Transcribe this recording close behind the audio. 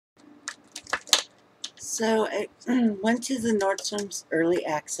So I went to the Nordstrum's early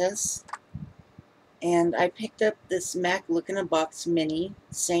access and I picked up this MAC Look in a Box mini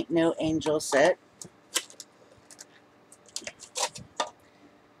Saint No Angel set.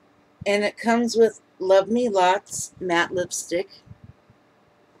 And it comes with Love Me Lots matte lipstick.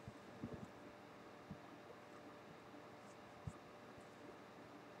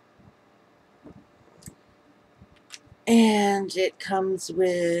 And it comes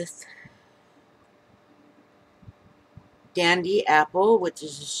with Dandy Apple, which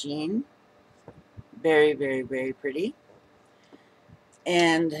is a sheen. Very, very, very pretty.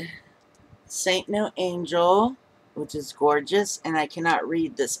 And Saint No Angel, which is gorgeous. And I cannot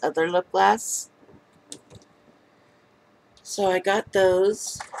read this other lip gloss. So I got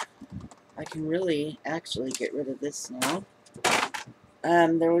those. I can really actually get rid of this now.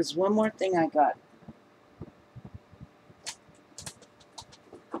 There was one more thing I got.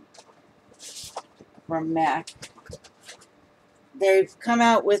 From MAC. They've come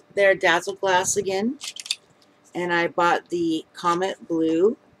out with their Dazzle Glass again. And I bought the Comet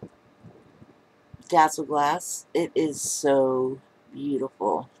Blue Dazzle Glass. It is so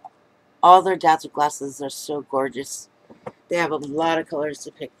beautiful. All their Dazzle Glasses are so gorgeous. They have a lot of colors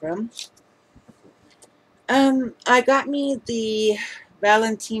to pick from. I got me the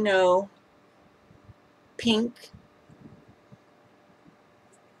Valentino Pink.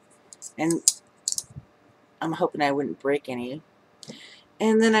 And I'm hoping I wouldn't break any.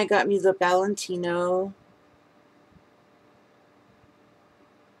 And then I got me the Valentino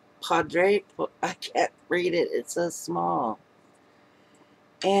Padre. I can't read it. It's so small.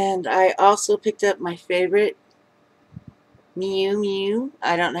 And I also picked up my favorite Miu Miu.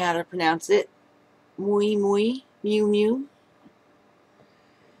 I don't know how to pronounce it. Miu Miu.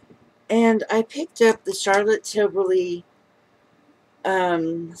 And I picked up the Charlotte Tilbury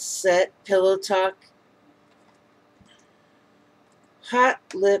set Pillow Talk Hot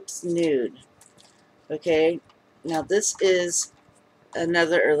Lips Nude. Okay, now this is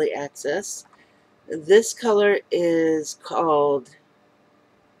another early access. This color is called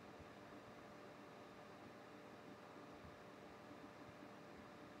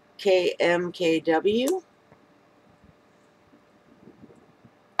KMKW.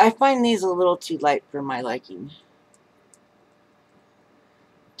 I find these a little too light for my liking.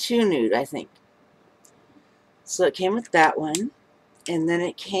 Too nude, I think. So it came with that one. And then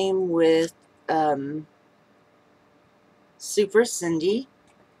it came with Super Cindy,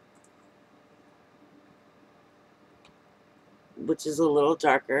 which is a little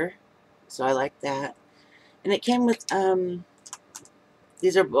darker. So I like that. And it came with,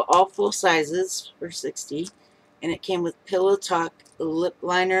 these are all full sizes for $60. And it came with Pillow Talk lip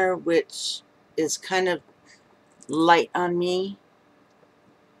liner, which is kind of light on me.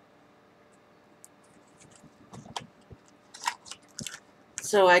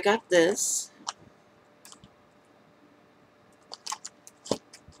 So I got this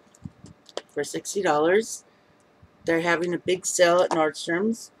for $60. They're having a big sale at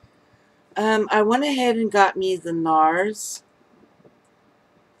Nordstrum's. I went ahead and got me the NARS.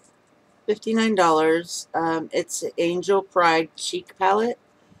 $59. It's an Angel Pride Cheek Palette.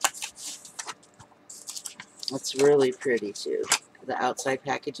 It's really pretty too, the outside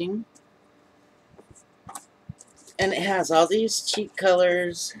packaging. And it has all these cheek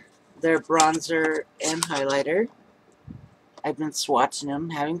colors, their bronzer and highlighter. I've been swatching them,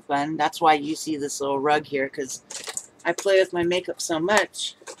 having fun. That's why you see this little rug here, because I play with my makeup so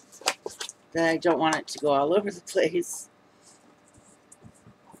much that I don't want it to go all over the place.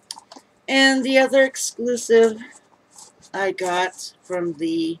 And the other exclusive I got from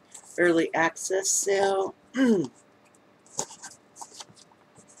the early access sale. Let's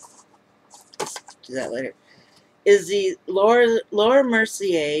do that later. Is the Laura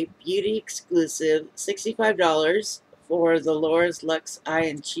Mercier Beauty Exclusive, $65 for the Laura's Luxe Eye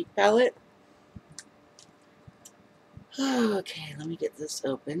and Cheek Palette. Okay, let me get this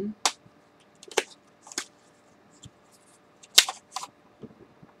open.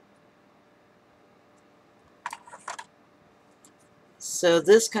 So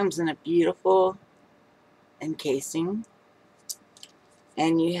this comes in a beautiful encasing.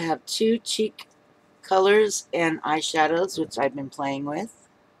 And you have two cheek colors and eyeshadows, which I've been playing with.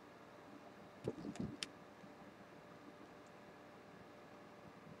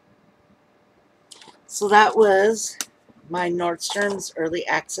 So that was my Nordstrom's early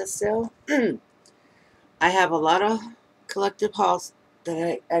access sale. I have a lot of collective hauls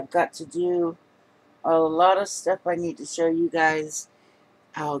that I've got to do. A lot of stuff I need to show you guys.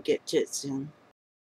 I'll get to it soon.